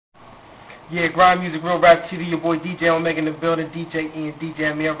Yeah, Grind Music, Real Rap TV, your boy DJ Omega in the building, DJ Ian,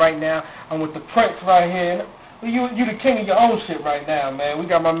 DJ Amir. Right now, I'm with the Prince right here. You the king of your own shit right now, man. We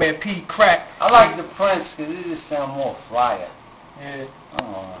got my man Peedi Crakk. I like the Prince because it just sounds more flyer. Yeah.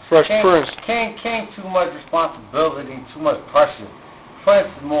 Fresh Prince. Can't too much responsibility, too much pressure. Prince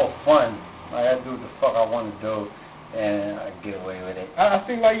is more fun. Like, I do what the fuck I want to do, and I get away with it. I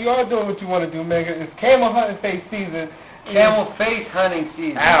feel like you are doing what you want to do, man. It's camel hunting face season. Camel face hunting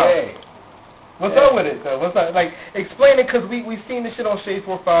season. Ow. Yeah. What's up with it, though? What's up? Like, explain it, because we seen the shit on Shade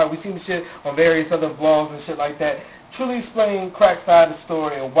 45. We seen the shit on various other vlogs and shit like that. Truly explain Crack's side of the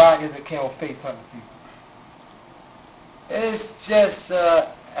story, and why is it camel face hunting season? It's just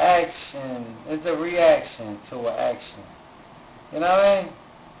action. It's a reaction to an action. You know what I mean?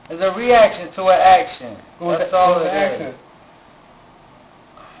 It's a reaction to an action. That's all it is.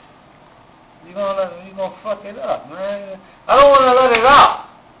 You're gonna fuck it up, man. I don't want to let it out.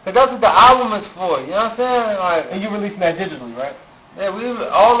 Because that's what the album is for, you know what I'm saying? Like, and you releasing that digitally, right? Yeah, we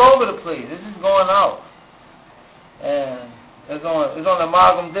all over the place. This is going out. And it's on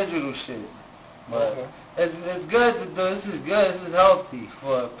Amalgam Digital shit. But okay. It's good to do. This is good. This is healthy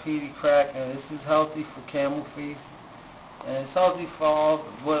for Peedi Crakk, and this is healthy for Camel Face. And it's healthy for all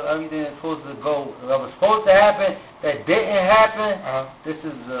everything that's supposed to go. That was supposed to happen, that didn't happen. This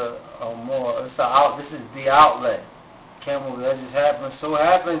is this is the outlet. Camel, that just happens. So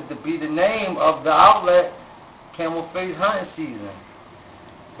happens to be the name of the outlet, Camel Face Hunting Season.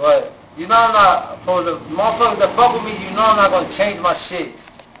 But you know, I'm not, for the motherfuckers that fuck with me, you know I'm not gonna change my shit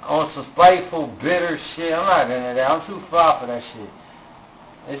on some spiteful, bitter shit. I'm not into that. I'm too far for that shit.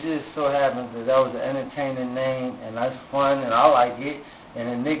 It just so happens that was an entertaining name, and that's fun, and I like it.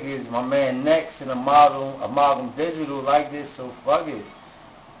 And the niggas, my man Next and Amalgam Digital like this, so fuck it.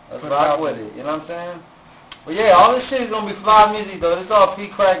 Let's rock with it. You know what I'm saying? But yeah, all this shit is gonna be fly music though. This is all Peedi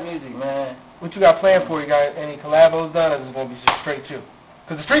Crakk music, man. What you got planned for? You got any collabos done, or is it gonna be just straight you?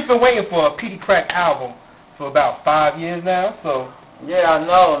 Because the street's been waiting for a Peedi Crakk album for about 5 years now. So yeah, I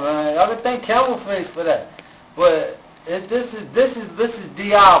know, man. I could thank Camel Face for that. But this is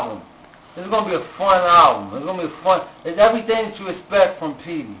the album. This is gonna be a fun album. It's gonna be fun. It's everything that you expect from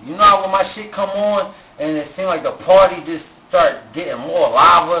Peedi. You know how when my shit come on and it seems like the party just start getting more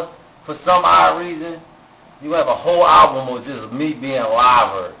lava for some odd reason. You have a whole album of just me being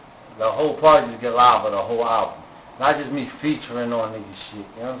liver. The whole party just get liver, the whole album. Not just me featuring on niggas shit.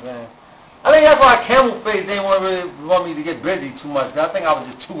 You know what I'm saying? I think that's why Camel Face didn't really want me to get busy too much. Cause I think I was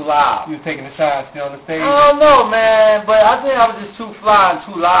just too live. You was taking the shine still on the stage? I don't know, man. But I think I was just too fly and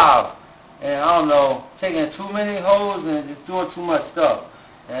too live. And I don't know, taking too many hoes and just doing too much stuff.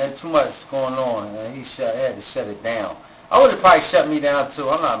 And there's too much going on. And he had to shut it down. I would have probably shut me down too.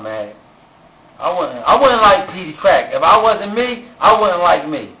 I'm not mad. I wouldn't like Peedi Crakk. If I wasn't me, I wouldn't like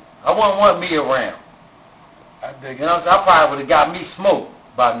me. I wouldn't want me around. I dig it. You know what I'm saying? I probably would have got me smoked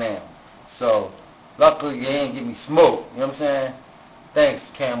by now. So, luckily you ain't give me smoked. You know what I'm saying? Thanks,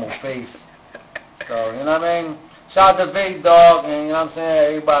 Camel Face. So, you know what I mean? Shout out to Vape Dog, and you know what I'm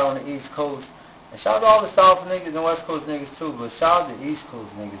saying? Everybody on the East Coast. And shout out to all the South niggas and West Coast niggas too, but shout out to East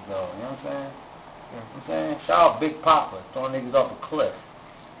Coast niggas though. You know what I'm saying? You know what I'm saying? Shout out Big Papa, throwing niggas off a cliff.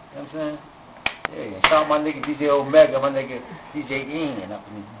 You know what I'm saying? Yeah, and shout out my nigga DJ Omega, my nigga DJ Ian up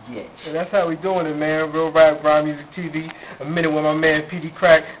in his bitch. And that's how we doing it, man. Real Rap, Grind Music TV. A minute with my man Peedi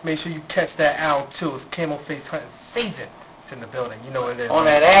Crakk. Make sure you catch that album too. It's Camel Face Hunting Season. It's in the building. You know what it is. On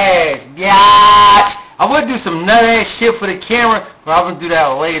that ass, biatch. I would do some nut ass shit for the camera, but I'm gonna do that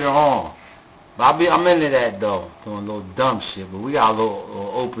later on. But I'm into that though, doing a little dumb shit. But we got a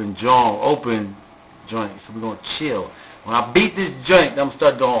little open joint, so we're gonna chill. When I beat this joint, I'm gonna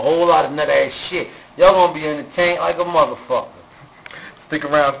start doing a whole lot of nut ass shit. Y'all gonna be entertained like a motherfucker. Stick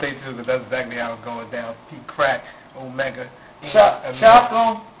around, stay tuned, because that's exactly how it's going down. Peedi Crakk, Omega. Chop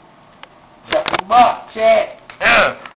them. Chop them up, chat.